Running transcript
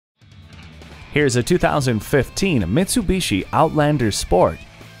Here's a 2015 Mitsubishi Outlander Sport.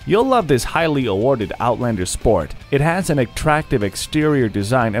 You'll love this highly awarded Outlander Sport. It has an attractive exterior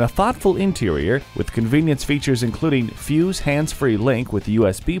design and a thoughtful interior with convenience features including Fuse hands-free link with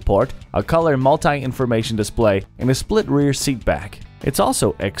USB port, a color multi-information display, and a split rear seat back. It's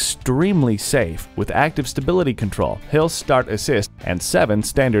also extremely safe with active stability control, hill start assist, and 7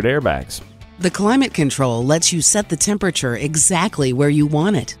 standard airbags. The climate control lets you set the temperature exactly where you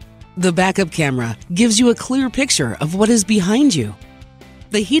want it. The backup camera gives you a clear picture of what is behind you.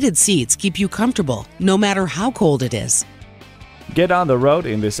 The heated seats keep you comfortable no matter how cold it is. Get on the road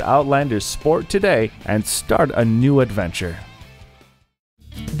in this Outlander Sport today and start a new adventure.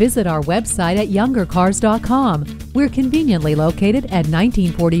 Visit our website at youngercars.com. We're conveniently located at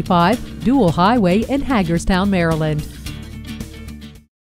 1945 Dual Highway in Hagerstown, Maryland.